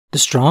The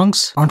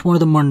Strongs aren't one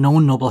of the more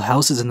known noble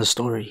houses in the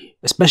story,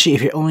 especially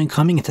if you're only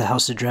coming into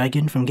House of the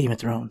Dragon from Game of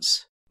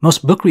Thrones.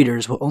 Most book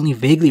readers will only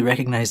vaguely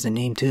recognize the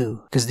name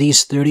too, because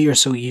these 30 or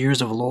so years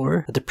of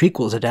lore that the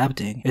prequel is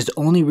adapting is the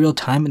only real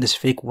time in this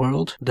fake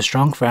world where the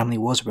Strong family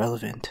was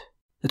relevant.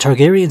 The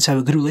Targaryens have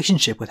a good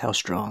relationship with House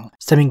Strong,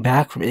 stemming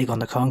back from Aegon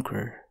the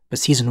Conqueror, but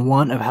Season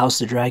 1 of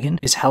House of the Dragon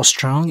is House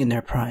Strong in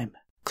their prime,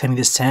 claiming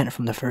descent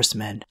from the First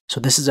Men, so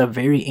this is a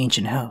very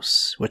ancient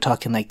house. We're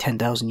talking like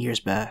 10,000 years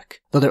back,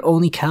 though their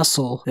only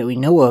castle that we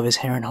know of is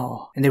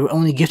Harrenhal, and they were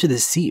only gifted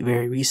this seat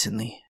very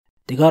recently.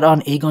 They got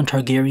on Aegon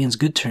Targaryen's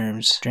good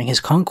terms during his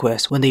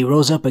conquest when they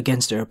rose up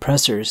against their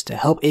oppressors to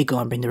help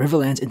Aegon bring the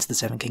Riverlands into the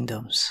Seven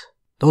Kingdoms.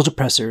 Those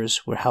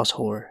oppressors were House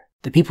Hor,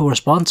 the people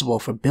responsible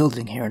for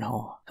building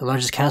Harrenhal, the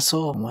largest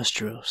castle in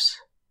Westeros.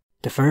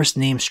 The first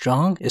named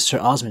Strong is Sir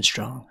Osmond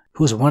Strong,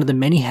 who was one of the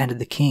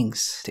many-handed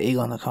kings to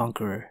Aegon the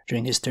Conqueror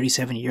during his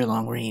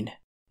 37-year-long reign.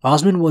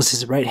 Osmond was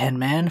his right-hand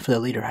man for the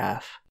later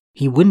half.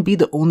 He wouldn't be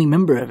the only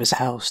member of his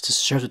house to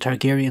serve the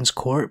Targaryens'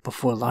 court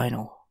before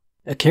Lyonel.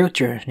 A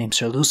character named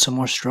Sir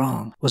Lusamore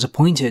Strong was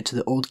appointed to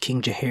the old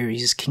King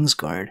Jaehaerys'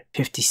 Kingsguard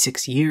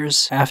 56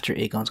 years after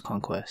Aegon's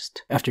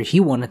conquest, after he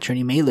won a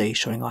tourney melee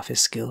showing off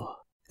his skill.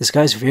 This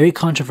guy's very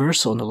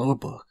controversial in the lore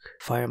book,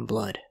 Fire and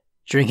Blood.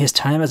 During his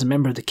time as a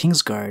member of the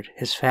Kingsguard,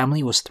 his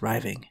family was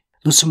thriving.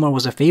 Lusamore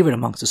was a favorite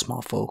amongst the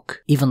small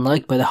folk, even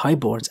liked by the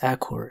highborns at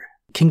court.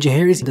 King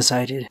Jaehaerys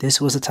decided this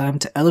was the time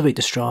to elevate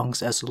the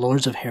Strongs as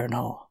Lords of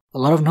Harrenhal. A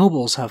lot of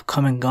nobles have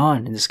come and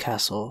gone in this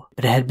castle,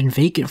 but it had been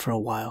vacant for a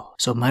while,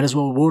 so might as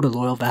well reward a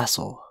loyal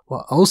vassal,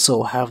 while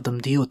also have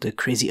them deal with the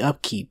crazy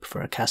upkeep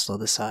for a castle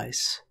of this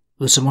size.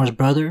 Lusamore's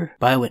brother,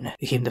 Bywin,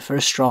 became the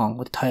first Strong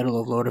with the title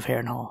of Lord of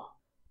Harrenhal.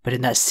 But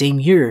in that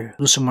same year,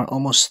 Lusamore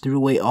almost threw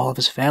away all of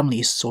his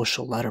family's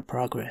social ladder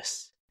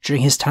progress.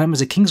 During his time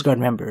as a Kingsguard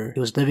member,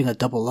 he was living a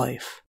double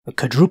life, a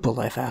quadruple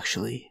life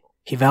actually.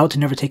 He vowed to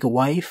never take a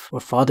wife or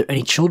father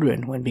any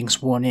children when being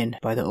sworn in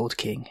by the old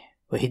king.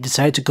 But he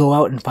decided to go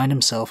out and find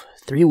himself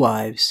 3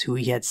 wives who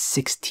he had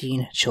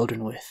 16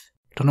 children with.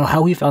 Don't know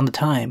how he found the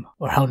time,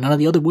 or how none of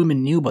the other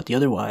women knew about the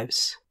other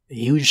wives. A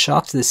huge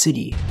shock to the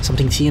city,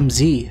 something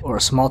TMZ or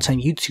a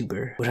small-time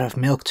YouTuber would have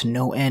milked to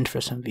no end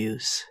for some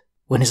views.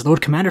 When his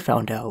Lord Commander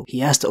found out,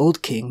 he asked the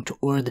old king to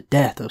order the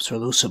death of Sir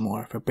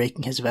Lusamore for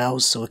breaking his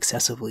vows so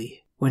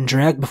excessively. When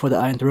dragged before the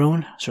Iron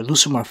Throne, Sir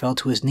Lusamore fell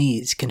to his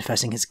knees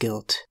confessing his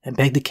guilt, and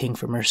begged the king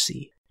for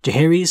mercy.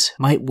 Jaehaerys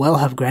might well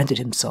have granted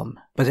him some,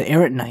 but the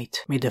errant knight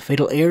made the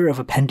fatal error of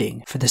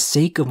appending, "for the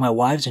sake of my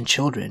wives and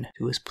children,"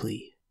 to his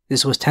plea.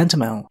 This was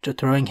tantamount to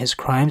throwing his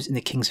crimes in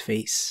the king's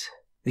face.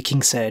 The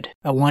king said,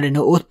 "I wanted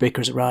no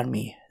oathbreakers around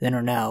me, then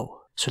or now.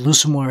 Sir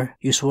Lusamore,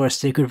 you swore a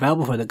sacred vow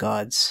before the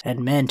gods and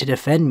men to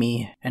defend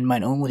me and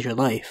mine own with your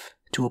life,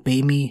 to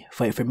obey me,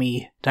 fight for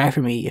me, die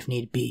for me if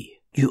need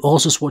be. You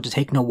also swore to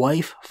take no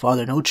wife,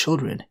 father no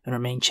children, and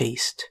remain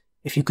chaste.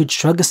 If you could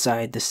shrug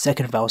aside the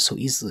second vow so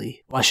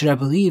easily, why should I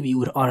believe you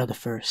would honor the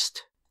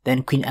first?"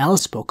 Then Queen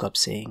Alice spoke up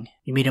saying,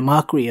 "You made a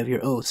mockery of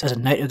your oaths as a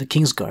knight of the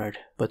Kingsguard,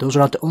 but those are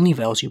not the only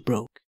vows you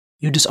broke.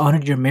 You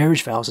dishonored your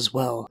marriage vows as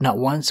well, not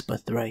once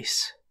but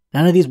thrice.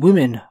 None of these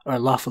women are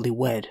lawfully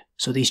wed,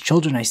 so these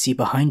children I see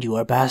behind you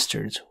are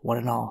bastards, one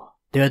and all.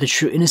 There are the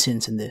true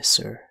innocents in this,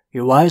 sir.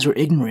 Your wives were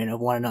ignorant of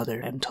one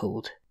another, I am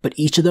told, but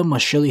each of them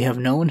must surely have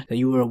known that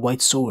you were a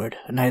white sword,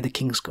 a knight of the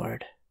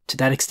Kingsguard. To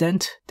that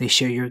extent, they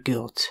share your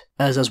guilt,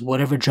 as does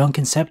whatever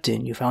drunken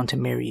septon you found to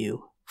marry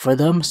you. For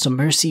them, some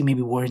mercy may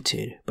be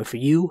warranted, but for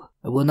you,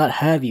 I will not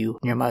have you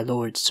near my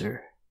lord,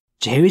 sir."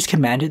 Jaehaerys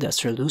commanded that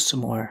Sir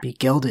Lusamore be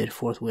gelded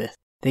forthwith,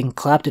 then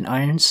clapped in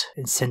irons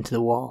and sent to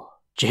the wall.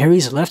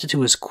 Jaehaerys left it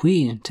to his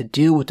queen to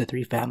deal with the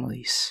 3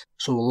 families,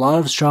 so a lot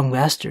of strong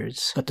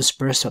bastards got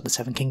dispersed throughout the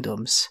 7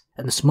 kingdoms,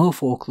 and the small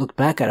folk looked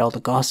back at all the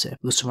gossip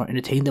Lusamore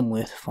entertained them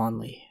with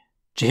fondly.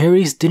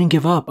 Jaehaerys didn't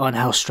give up on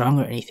House Strong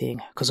or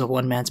anything because of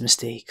one man's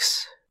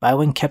mistakes.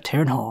 Bywin kept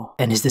Harrenhal,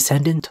 and his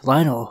descendant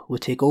Lyonel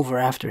would take over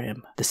after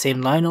him, the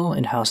same Lyonel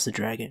in House the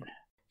Dragon.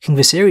 King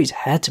Viserys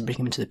had to bring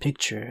him into the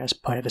picture as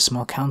part of a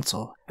small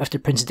council after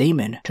Prince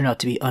Daemon turned out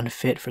to be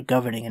unfit for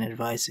governing and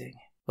advising.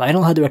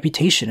 Lyonel had the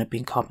reputation of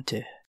being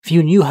competent.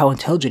 Few knew how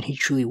intelligent he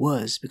truly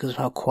was because of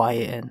how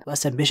quiet and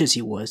less ambitious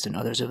he was than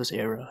others of his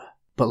era.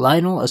 But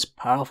Lyonel, as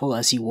powerful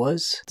as he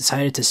was,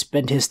 decided to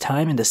spend his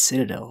time in the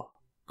Citadel.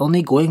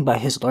 Only going by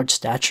his large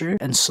stature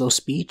and slow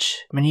speech,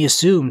 many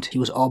assumed he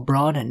was all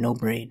brawn and no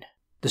brain.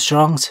 The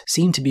Strongs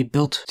seemed to be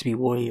built to be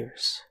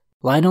warriors.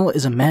 Lyonel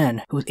is a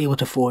man who was able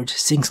to forge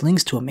 6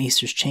 links to a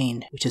maester's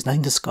chain, which is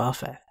nothing to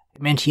scoff at.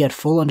 It meant he had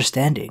full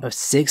understanding of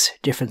 6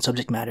 different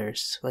subject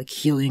matters, like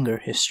healing or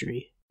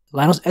history.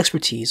 Lyonel's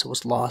expertise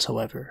was laws,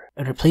 however,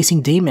 and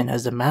replacing Daemon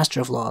as the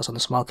master of laws on the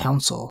small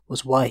council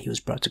was why he was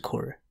brought to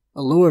court.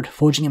 A lord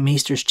forging a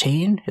maester's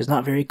chain is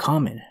not very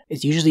common.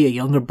 It's usually a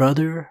younger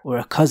brother or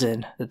a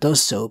cousin that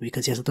does so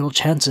because he has little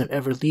chance of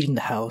ever leading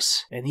the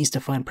house and needs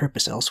to find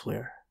purpose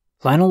elsewhere.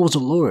 Lyonel was a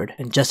lord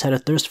and just had a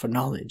thirst for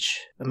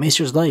knowledge. A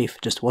maester's life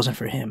just wasn't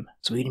for him,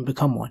 so he didn't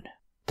become one.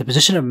 The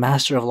position of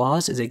Master of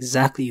Laws is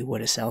exactly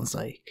what it sounds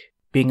like.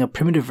 being a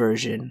primitive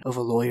version of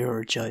a lawyer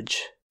or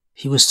judge.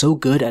 He was so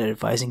good at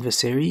advising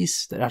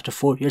Viserys that after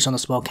 4 years on the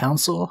small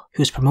council,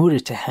 he was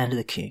promoted to Hand of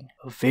the King,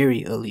 a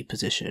very elite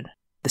position.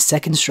 The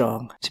second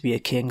strong to be a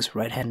king's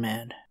right-hand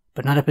man,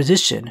 but not a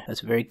position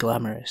that's very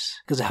glamorous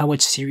because of how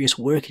much serious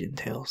work it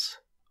entails.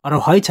 Otto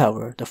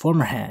Hightower, the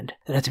former hand,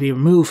 that had to be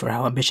removed for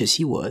how ambitious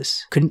he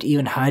was, couldn't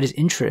even hide his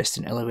interest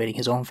in elevating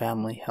his own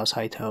family, House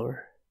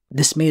Hightower.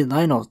 This made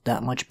Lyonel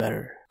that much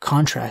better,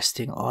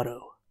 contrasting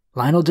Otto.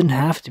 Lyonel didn't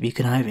have to be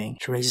conniving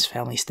to raise his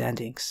family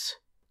standings.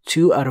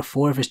 2 out of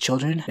 4 of his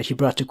children that he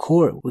brought to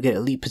court would get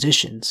elite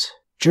positions.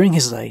 During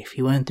his life,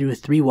 he went through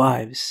 3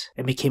 wives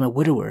and became a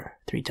widower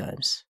 3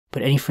 times,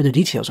 but any further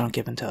details aren't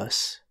given to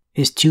us.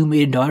 His 2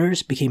 maiden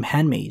daughters became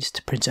handmaids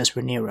to Princess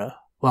Rhaenyra,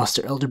 whilst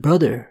their elder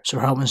brother, Sir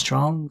Harwin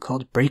Strong,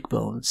 called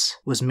Breakbones,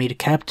 was made a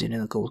captain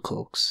in the Gold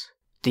Cloaks.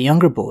 The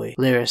younger boy,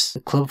 Larys, the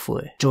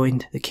clubfoot,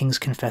 joined the king's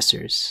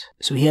confessors,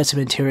 so he had some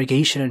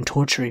interrogation and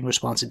torturing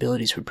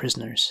responsibilities for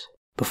prisoners.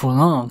 Before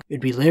long, it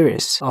would be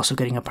Larys also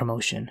getting a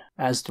promotion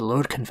as the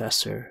Lord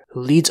Confessor,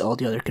 who leads all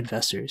the other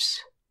confessors.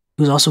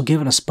 He was also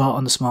given a spot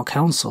on the small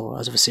council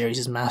as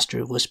Viserys'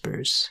 Master of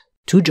Whispers.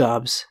 2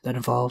 jobs that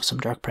involve some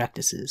dark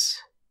practices.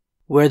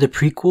 Where the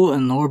prequel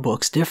and lore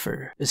books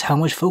differ is how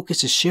much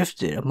focus is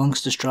shifted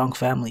amongst the strong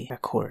family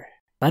at court.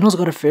 Lyonel's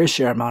got a fair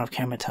share amount of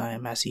camera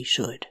time, as he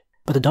should,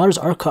 but the daughters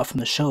are cut from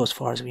the show as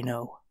far as we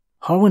know.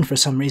 Harwin, for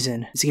some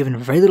reason, is given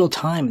very little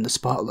time in the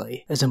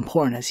spotlight, as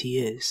important as he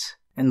is.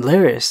 And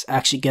Larys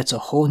actually gets a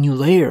whole new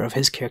layer of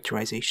his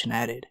characterization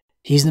added.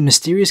 He's the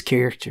mysterious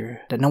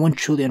character that no one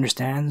truly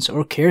understands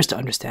or cares to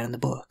understand in the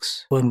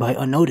books, going by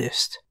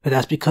unnoticed, but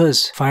that's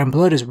because Fire and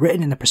Blood is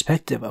written in the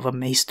perspective of a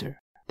maester.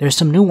 There's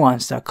some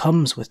nuance that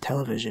comes with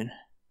television.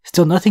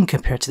 Still nothing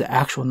compared to the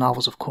actual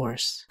novels, of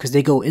course, because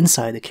they go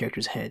inside the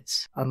characters'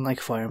 heads, unlike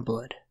Fire and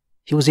Blood.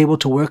 He was able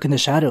to work in the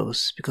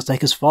shadows because,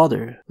 like his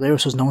father,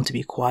 Larys was known to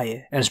be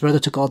quiet, and his brother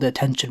took all the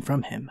attention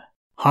from him.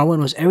 Harwin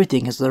was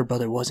everything his little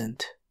brother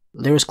wasn't.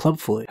 Larys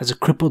Clubfoot has a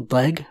crippled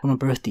leg from a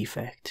birth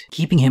defect,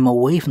 keeping him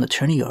away from the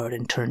tourney yard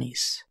and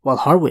tourneys, while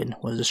Harwin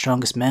was the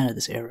strongest man of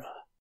this era.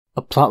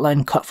 A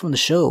plotline cut from the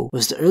show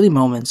was the early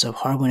moments of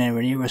Harwin and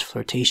Rhaenyra's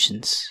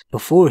flirtations,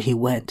 before he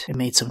went and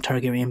made some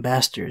Targaryen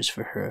bastards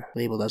for her,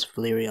 labeled as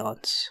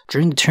Valerians.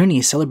 During the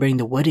tourney celebrating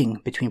the wedding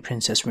between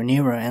Princess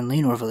Rhaenyra and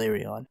Lyonel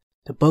Velaryon,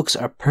 the books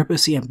are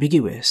purposely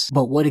ambiguous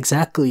about what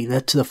exactly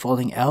led to the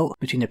falling out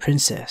between the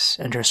princess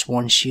and her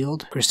sworn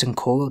shield, Criston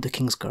Cole of the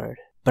Kingsguard.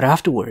 But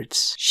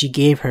afterwards, she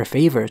gave her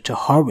favor to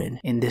Harwin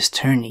in this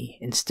tourney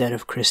instead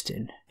of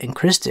Criston, and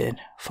Criston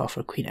fought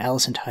for Queen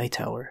Alicent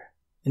Hightower.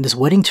 In this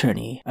wedding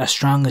tourney, as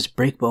strong as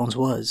Breakbones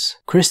was,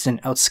 Criston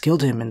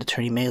outskilled him in the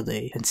tourney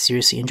melee and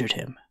seriously injured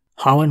him.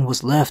 Harwin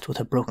was left with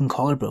a broken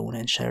collarbone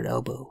and shattered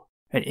elbow.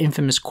 An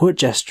infamous court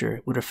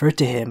jester would refer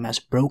to him as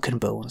Broken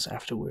Bones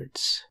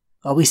afterwards.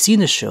 All we see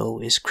in the show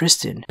is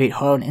Criston bait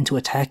Harwin into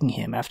attacking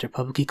him after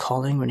publicly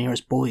calling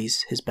Rhaenyra's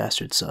boys his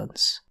bastard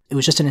sons. It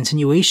was just an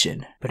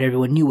insinuation, but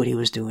everyone knew what he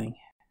was doing.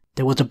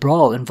 There was a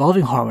brawl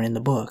involving Harwin in the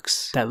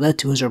books that led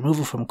to his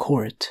removal from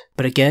court,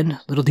 but again,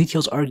 little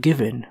details are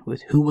given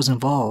with who was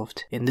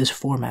involved in this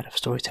format of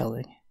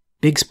storytelling.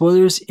 Big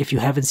spoilers if you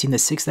haven't seen the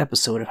 6th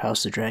episode of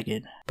House of the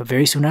Dragon, but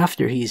very soon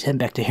after he's heading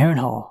back to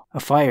Harrenhal, a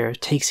fire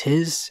takes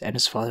his and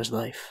his father's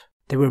life.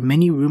 There were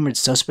many rumored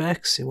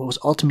suspects in what was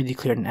ultimately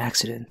declared an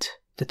accident.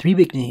 The 3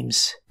 big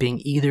names being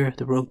either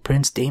the rogue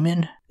prince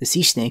Daemon, the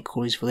sea snake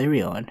Corlys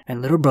Velaryon,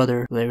 and little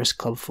brother Larys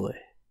Clubfoot.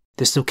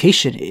 This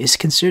location is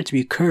considered to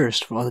be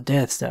cursed for all the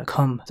deaths that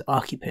come to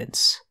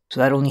occupants, so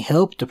that only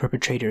helped the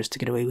perpetrators to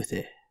get away with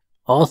it.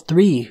 All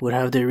 3 would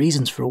have their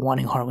reasons for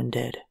wanting Harwin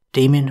dead.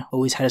 Daemon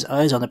always had his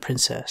eyes on the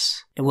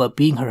princess, and what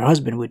being her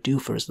husband would do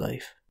for his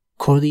life.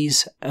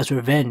 Corlys as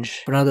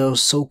revenge for none of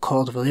those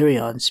so-called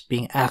Velaryons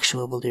being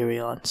actual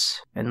Velaryons,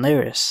 and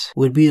Larys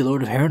would be the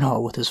Lord of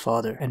Harrenhal with his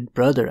father and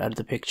brother out of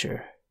the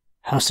picture.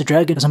 House of the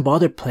Dragon doesn't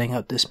bother playing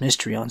out this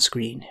mystery on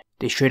screen.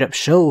 They straight up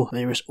show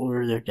Larys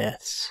order their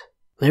deaths.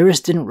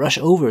 Larys didn't rush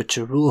over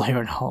to rule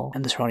Harrenhal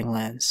and the surrounding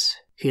lands.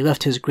 He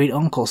left his great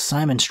uncle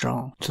Simon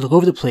Strong to look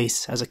over the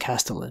place as a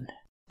castellan.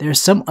 There are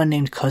some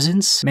unnamed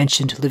cousins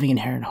mentioned living in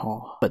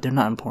Harrenhal, but they're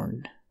not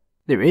important.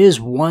 There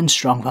is one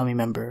strong family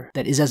member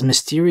that is as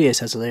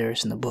mysterious as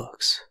Larys in the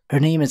books. Her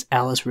name is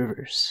Alice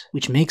Rivers,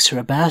 which makes her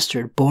a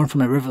bastard born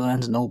from a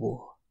Riverlands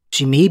noble.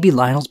 She may be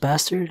Lyonel's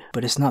bastard,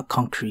 but it's not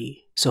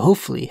concrete, so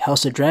hopefully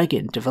House of the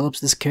Dragon develops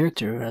this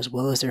character as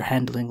well as their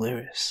handling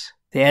Larys.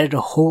 They added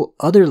a whole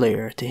other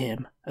layer to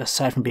him,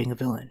 aside from being a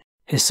villain.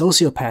 His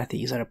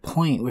sociopathy is at a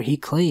point where he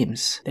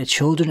claims that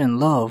children and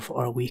love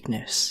are a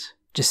weakness.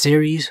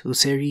 Jacaerys,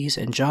 Lucerys,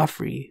 and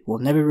Joffrey will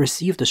never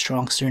receive the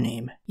strong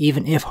surname,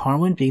 even if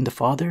Harwin being the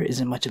father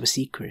isn't much of a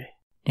secret.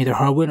 Neither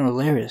Harwin or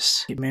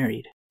Larys get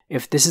married.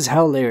 If this is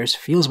how Larys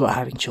feels about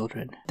having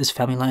children, this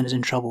family line is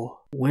in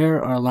trouble.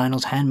 Where are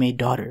Lyonel's handmaid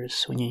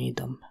daughters when you need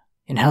them?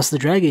 In House of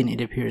the Dragon, it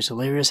appears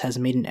Larys has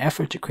made an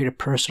effort to create a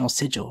personal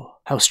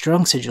sigil. House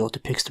Strong sigil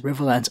depicts the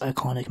Riverlands'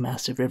 iconic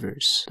massive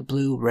rivers, the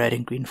blue, red,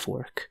 and green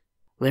fork.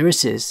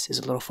 Larys's is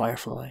a little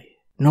firefly.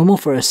 Normal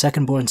for a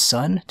second-born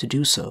son to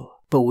do so,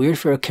 but weird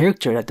for a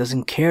character that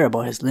doesn't care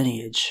about his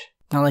lineage.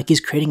 Not like he's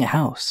creating a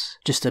house,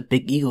 just a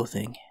big ego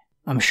thing.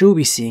 I'm sure we'll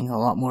be seeing a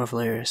lot more of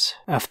Larys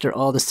after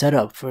all the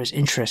setup for his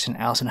interest in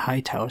Alicent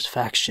Hightower's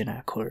faction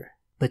at court.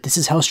 But this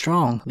is how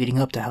strong leading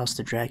up to House of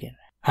the Dragon.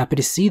 Happy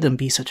to see them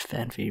be such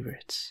fan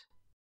favorites.